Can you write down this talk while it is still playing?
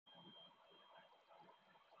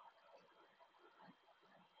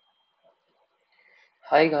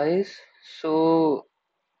Hi guys, so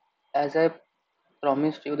as I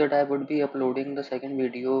promised you that I would be uploading the second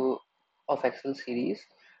video of Excel series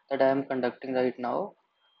that I am conducting right now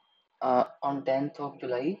on 10th of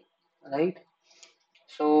July, right?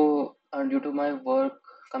 So due to my work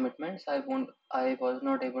commitments, I was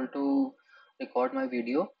not able to record my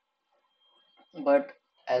video, but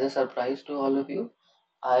as a surprise to all of you,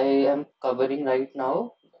 I am covering right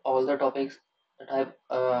now all the topics that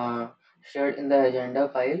I've shared in the agenda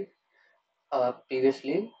file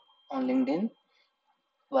previously on LinkedIn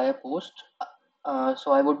via post.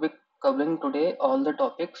 So I would be covering today all the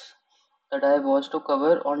topics that I was to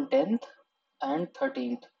cover on 10th and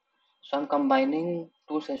 13th. So I'm combining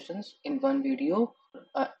two sessions in one video,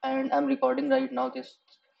 and I'm recording right now this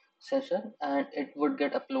session, and it would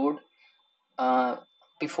get uploaded uh,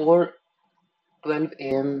 before 12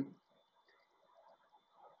 a.m.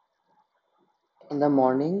 in the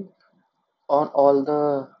morning on all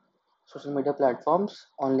the social media platforms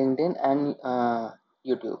on LinkedIn and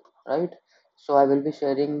YouTube, right? So I will be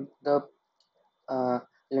sharing the uh,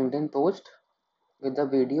 LinkedIn post with the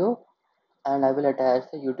video, and I will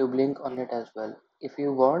attach the YouTube link on it as well. If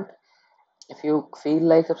you want, if you feel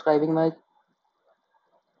like subscribing my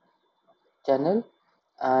channel,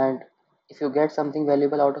 and if you get something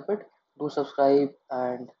valuable out of it, do subscribe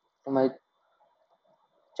and to my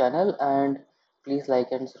channel, and please like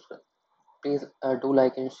and subscribe. Please do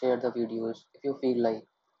like and share the videos if you feel like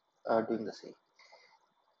doing the same.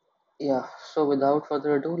 Yeah. So without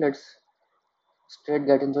further ado, let's straight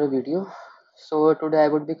get into the video. So today I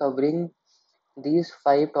would be covering these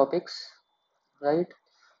five topics, right?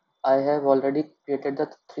 I have already created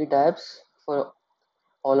the three tabs for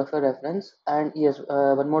all of your reference. And yes,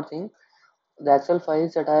 one more thing, the Excel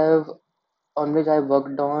files that I have on which I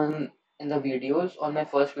worked on in the videos on my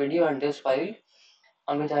first video and this file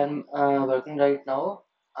on which I am working right now,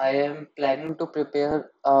 I am planning to prepare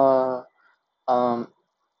a um,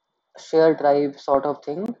 share drive sort of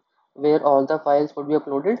thing where all the files would be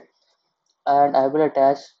uploaded, and I will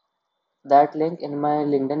attach that link in my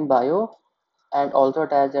LinkedIn bio and also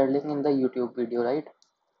attach that link in the YouTube video, right?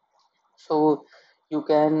 So you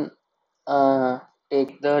can uh,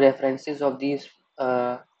 take the references of these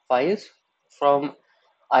files from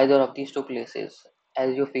either of these two places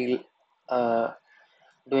as you feel uh,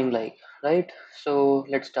 doing like, right? So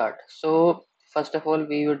let's start. So first of all,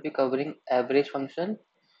 we would be covering average function.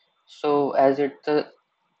 So as the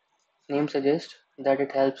name suggests, that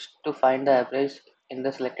it helps to find the average in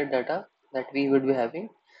the selected data that we would be having.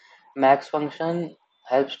 Max function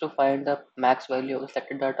helps to find the max value of the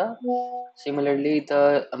selected data. Similarly,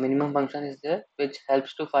 the minimum function is there, which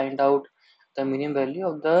helps to find out the minimum value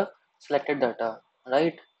of the selected data,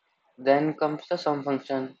 right? Then comes the sum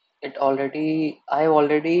function. I have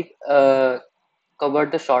already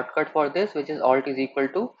covered the shortcut for this, which is alt is equal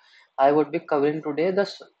to. I would be covering today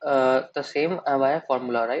the same via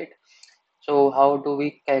formula, right? So how do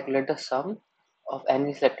we calculate the sum of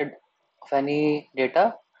any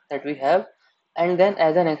data that we have? And then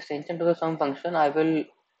as an extension to the sum function, I will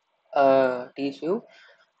teach you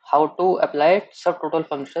how to apply subtotal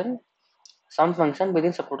function, sum function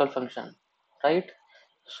within subtotal function, right?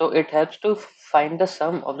 So it helps to find the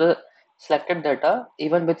sum of the selected data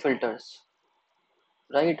even with filters,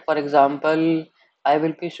 right? For example, I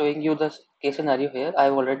will be showing you the case scenario here.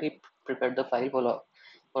 I've already prepared the file for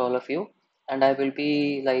all of you, and I will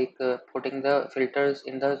be like putting the filters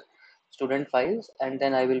in the student files, and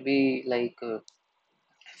then I will be like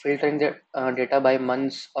filtering the data by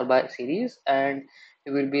months or by series, and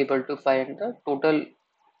you will be able to find the total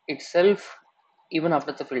itself even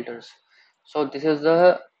after the filters. So this is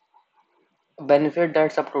the benefit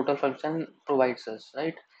that subtotal function provides us,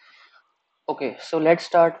 right? Okay, so let's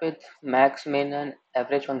start with max, min, and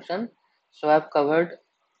average function. So I've covered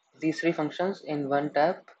these three functions in one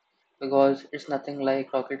tab because it's nothing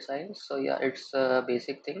like rocket science. So yeah, it's a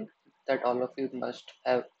basic thing that all of you must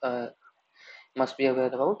be aware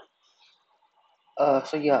about.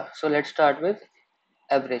 So yeah, so let's start with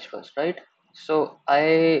average first, right? So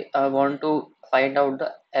I want to find out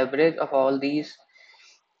the average of all these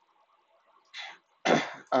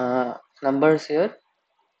numbers here,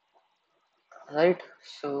 right?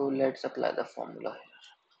 So let's apply the formula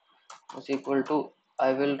is equal to,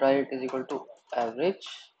 I will write is equal to average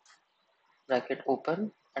bracket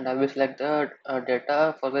open, and I will select the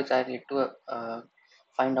data for which I need to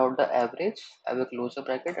find out the average. I will close the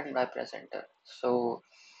bracket and I press enter. So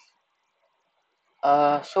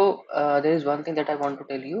there is one thing that I want to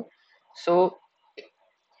tell you. So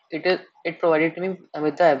it provided me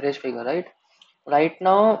with the average figure, right? Right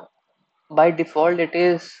now by default it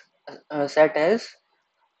is set as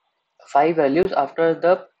 5 values after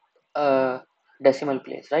the uh, decimal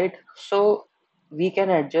place, right? So we can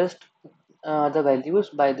adjust the values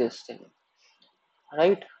by this thing,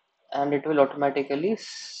 right? And it will automatically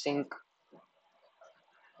sync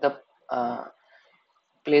the uh,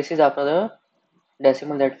 places after the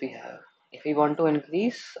decimal that we have. If we want to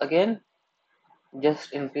increase again,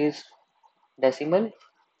 just increase decimal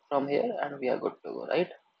from here and we are good to go, right?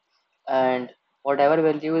 And whatever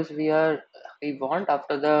values we want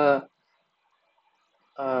after the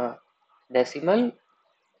uh, decimal,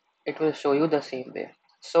 it will show you the same way.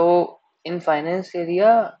 So in finance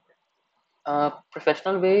area,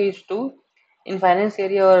 professional way is to, in finance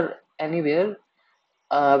area or anywhere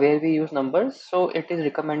where we use numbers, so it is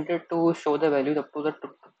recommended to show the values up to the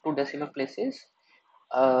two decimal places,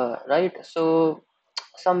 right? So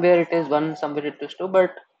somewhere it is 1, somewhere it is 2,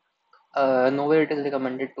 but nowhere it is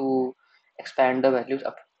recommended to expand the values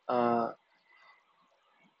up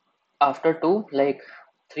after 2, like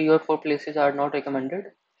 3 or 4 places are not recommended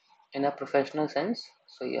in a professional sense.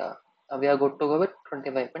 So yeah, we are good to go with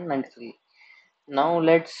 25.93. Now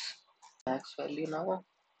let's max value now.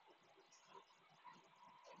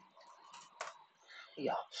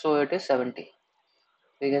 Yeah, so it is 70.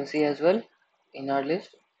 We can see as well in our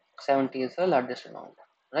list 70 is the largest amount,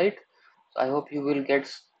 right? So I hope you will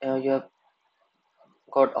get you have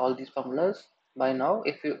got all these formulas by now.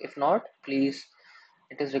 If not, please,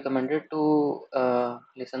 it is recommended to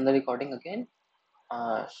listen the recording again,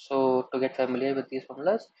 so to get familiar with these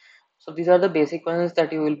formulas. So these are the basic ones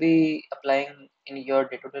that you will be applying in your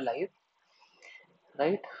day-to-day life,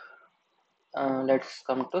 right? Let's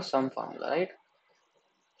come to some formula, right?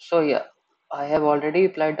 So yeah, I have already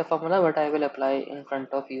applied the formula, but I will apply in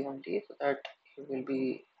front of you only so that you will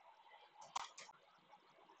be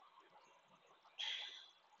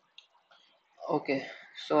okay.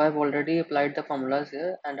 So I've already applied the formulas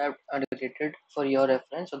here and I've deleted for your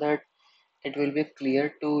reference so that it will be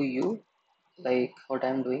clear to you like what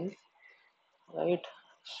I'm doing, right?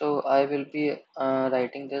 So I will be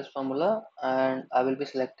writing this formula and I will be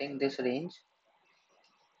selecting this range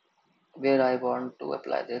where I want to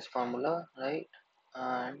apply this formula, right?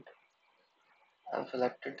 And I've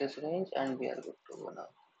selected this range and we are good to go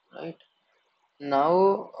now, right?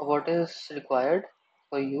 Now what is required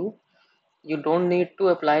for you, you don't need to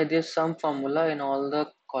apply this sum formula in all the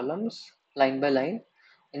columns line by line.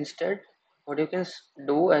 Instead, what you can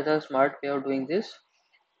do as a smart way of doing this,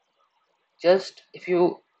 just if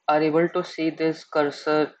you are able to see this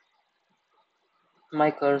cursor,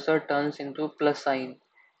 my cursor turns into plus sign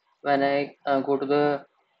when I go to the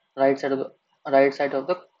right side of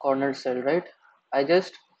the corner cell, right? I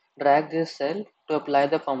just drag this cell to apply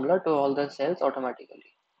the formula to all the cells automatically,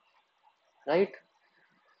 right?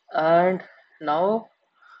 And now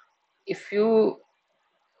if you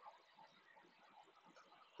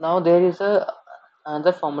now there is a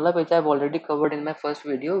another formula which I've already covered in my first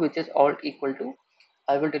video, which is alt equal to.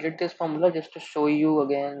 I will delete this formula just to show you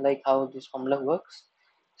again like how this formula works.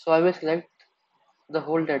 So I will select the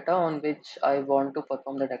whole data on which I want to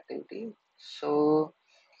perform that activity. So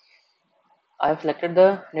I have selected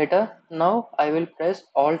the data. Now I will press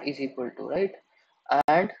alt is equal to, right?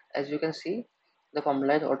 And as you can see, the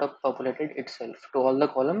formula is auto populated itself to all the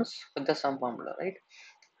columns with the sum formula, right?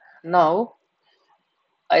 Now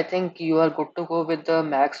I think you are good to go with the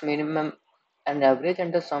max, minimum, and average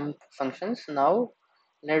and the sum functions. Now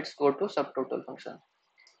let's go to subtotal function.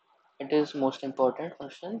 It is most important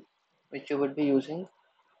function which you would be using,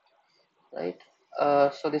 right?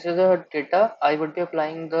 So this is the data. I would be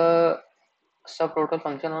applying the subtotal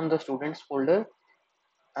function on the students folder,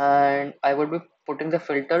 and I would be putting the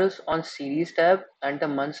filters on series tab and the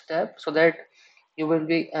months tab so that you will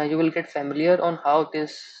get familiar on how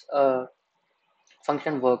this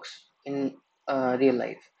function works in real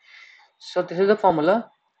life. So this is the formula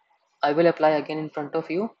I will apply again in front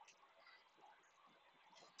of you,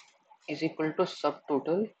 is equal to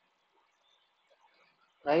subtotal,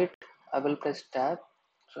 right? I will press tab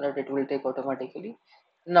so that it will take automatically.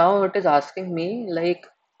 Now it is asking me like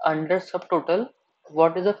under subtotal,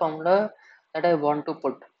 what is the formula that I want to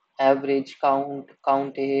put? Average, count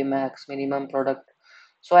A, max, minimum, product.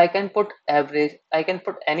 So I can put average, I can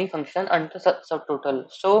put any function under subtotal.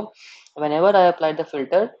 So whenever I apply the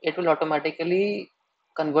filter, it will automatically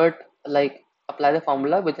convert, like apply the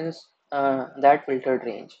formula within that filtered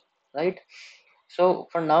range, right? So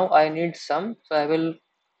for now I need some, so I will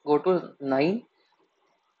go to 9.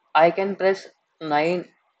 I can press 9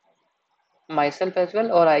 myself as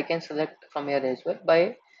well, or I can select from here as well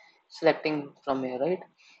by selecting from here, right?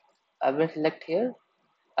 I will select here,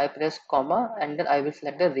 I press comma, and then I will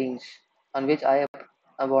select the range on which I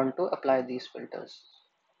I want to apply these filters,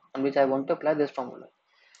 on which I want to apply this formula.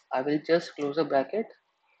 I will just close the bracket,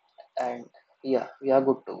 and yeah, we are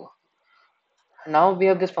good to go. Now we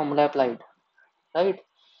have this formula applied, right?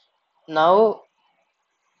 Now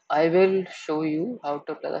I will show you how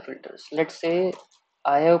to apply the filters. Let's say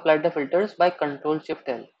I have applied the filters by Control Shift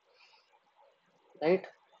L, right?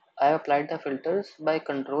 I have applied the filters by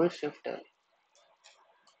Control Shift L,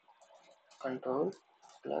 Control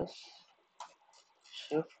plus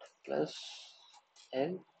Shift plus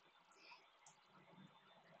L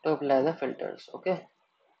to apply the filters. Okay,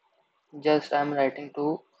 just I'm writing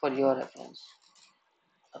to for your reference.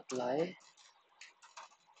 Apply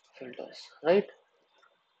filters, right?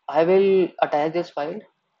 I will attach this file.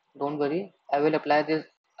 Don't worry. I will apply this.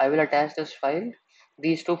 I will attach this file.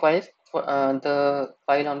 These two files, for the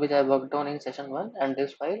file on which I worked on in session one, and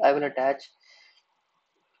this file I will attach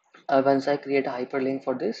once I create a hyperlink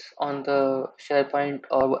for this on the SharePoint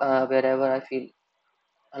or wherever I feel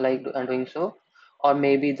like doing so, or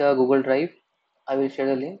maybe the Google Drive. I will share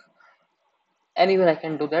the link. Anywhere I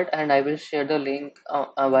can do that, and I will share the link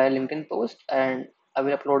via LinkedIn post, and I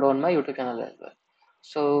will upload on my YouTube channel as well.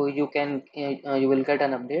 So you can you will get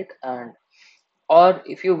an update, and or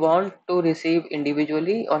if you want to receive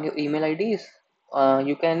individually on your email IDs,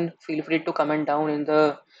 you can feel free to comment down in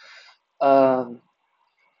the um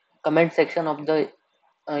comment section of the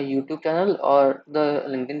YouTube channel or the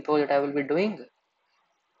LinkedIn post that I will be doing,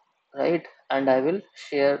 right? And I will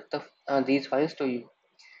share these files to you,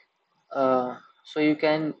 so you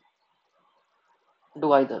can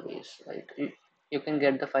do either ways, right? You can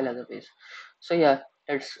get the file either ways. So yeah,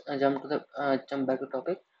 let's jump back to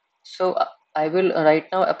topic. So I will right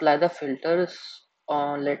now apply the filters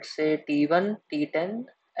on, let's say, T1, T10,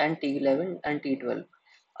 and T11 and T12.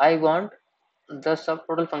 I want the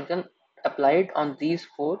subtotal function applied on these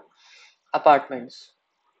four apartments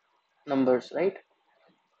numbers, right?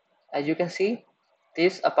 As you can see,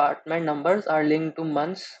 these apartment numbers are linked to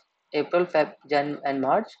months April, Feb, Jan, and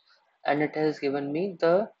March, and it has given me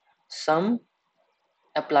the sum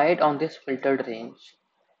applied on this filtered range.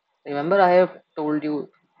 Remember, I have told you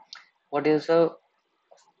what is the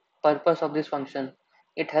purpose of this function.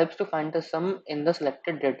 It helps to find the sum in the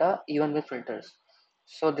selected data even with filters.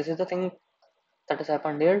 So this is the thing that has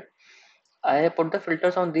happened here. I have put the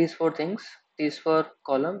filters on these four things, these four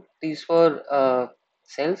column, these four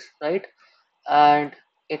cells, right? And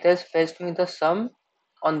it has fetched me the sum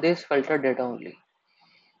on this filtered data only,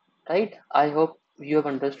 right? I hope you have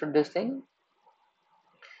understood this thing.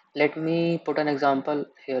 Let me put an example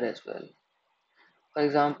here as well. For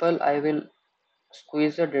example, I will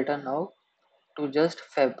squeeze the data now to just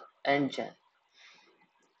Feb and Jan.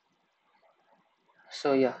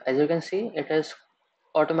 So yeah, as you can see, it has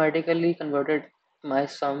automatically converted my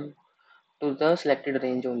sum to the selected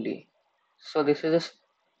range only. So this is just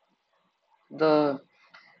the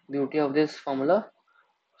beauty of this formula.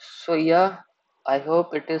 So yeah, I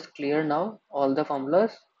hope it is clear now, all the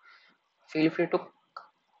formulas. Feel free to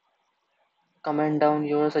comment down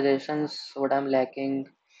your suggestions, what I'm lacking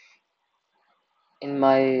in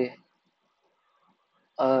my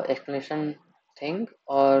explanation thing,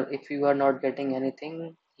 or if you are not getting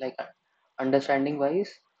anything like understanding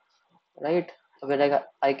wise, right? Where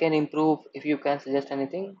I can improve. If you can suggest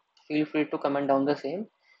anything, feel free to comment down the same.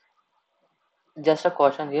 Just a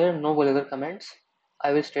caution here, no vulgar comments.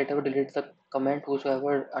 I will straight away delete the comment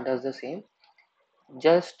whosoever does the same.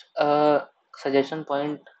 Just a suggestion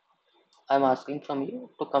point I'm asking from you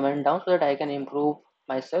to comment down so that I can improve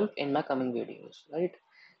myself in my coming videos, right?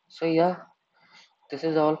 So yeah, this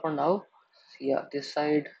is all for now. Yeah, this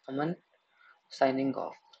side Aman signing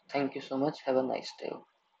off. Thank you so much. Have a nice day,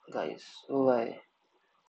 guys. Bye.